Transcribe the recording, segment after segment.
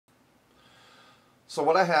So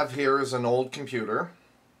what I have here is an old computer.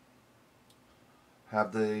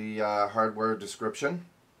 Have the hardware description.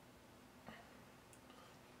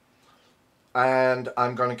 And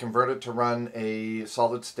I'm going to convert it to run a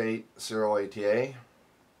solid state serial ATA.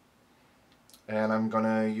 And I'm going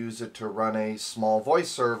to use it to run a small voice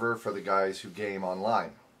server for the guys who game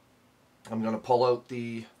online. I'm going to pull out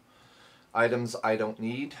the items I don't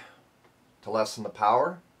need to lessen the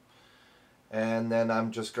power. And then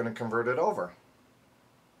I'm just going to convert it over.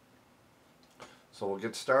 So we'll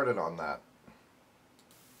get started on that.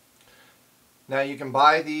 Now you can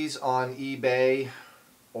buy these on eBay,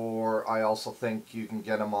 or I also think you can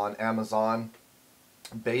get them on Amazon.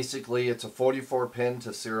 Basically it's a 44 pin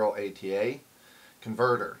to serial ATA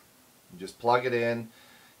converter. You just plug it in,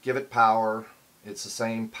 give it power. It's the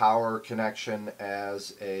same power connection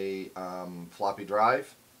as a floppy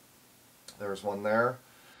drive. There's one there.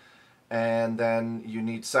 And then you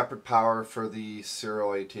need separate power for the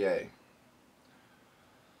serial ATA.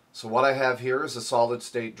 So what I have here is a solid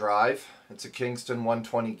state drive. It's a Kingston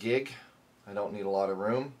 120 gig. I don't need a lot of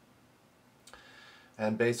room.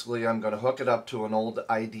 And basically I'm going to hook it up to an old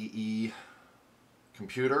IDE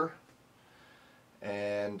computer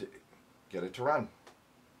and get it to run.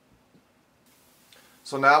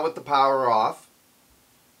 So now with the power off,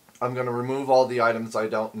 I'm going to remove all the items I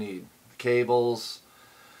don't need. The cables,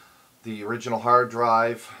 the original hard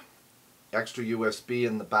drive, extra USB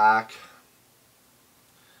in the back.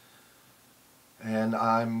 And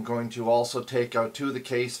I'm going to also take out 2 of the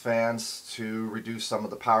case fans to reduce some of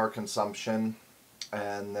the power consumption,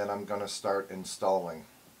 and then I'm going to start installing.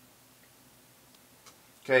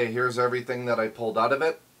 Okay, here's everything that I pulled out of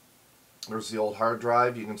it. There's the old hard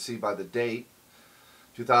drive. You can see by the date,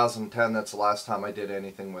 2010, that's the last time I did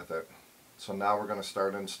anything with it. So now we're going to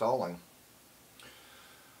start installing.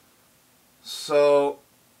 So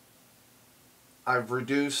I've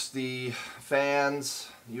reduced the fans,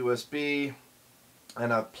 USB,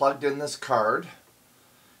 and I've plugged in this card,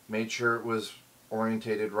 made sure it was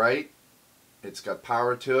orientated right. It's got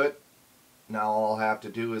power to it. Now all I'll have to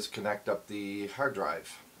do is connect up the hard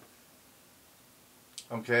drive.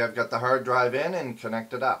 Okay, I've got the hard drive in and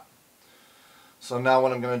connected up. So now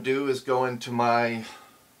what I'm going to do is go into my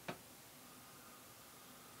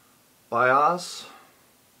BIOS,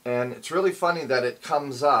 and it's really funny that it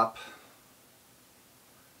comes up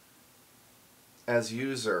as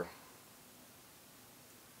user.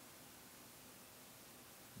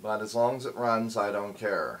 But as long as it runs, I don't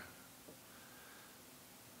care.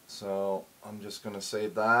 So I'm just going to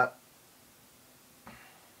save that.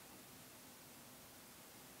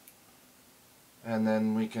 And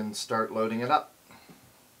then we can start loading it up.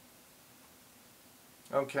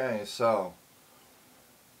 Okay, so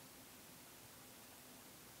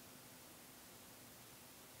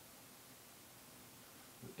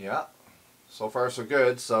yeah, so far so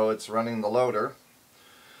good. So it's running the loader.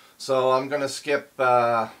 So I'm going to skip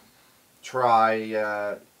try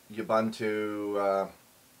Lubuntu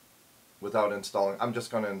without installing. I'm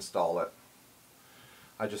just going to install it.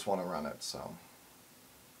 I just want to run it, so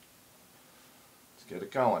let's get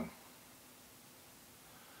it going.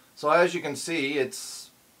 So as you can see,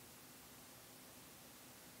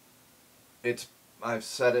 I've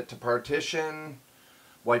set it to partition,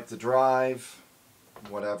 wipe the drive,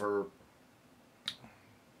 whatever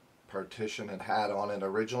partition it had on it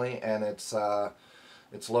originally, and it's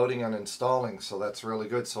loading and installing, so that's really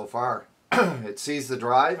good so far. It sees the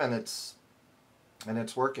drive and it's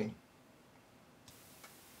working.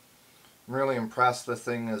 I'm really impressed. The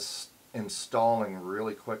thing is installing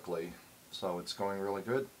really quickly, so it's going really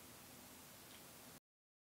good.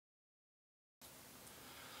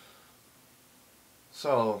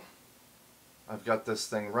 So I've got this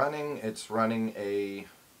thing running. It's running a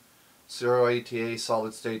serial ATA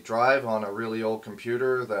solid state drive on a really old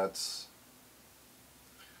computer that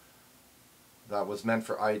was meant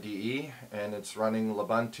for IDE, and it's running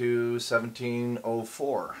Lubuntu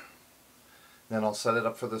 17.04. Then I'll set it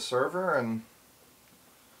up for the server and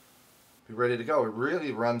be ready to go. It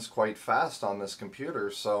really runs quite fast on this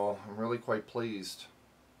computer, so I'm really quite pleased.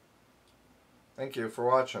 Thank you for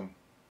watching.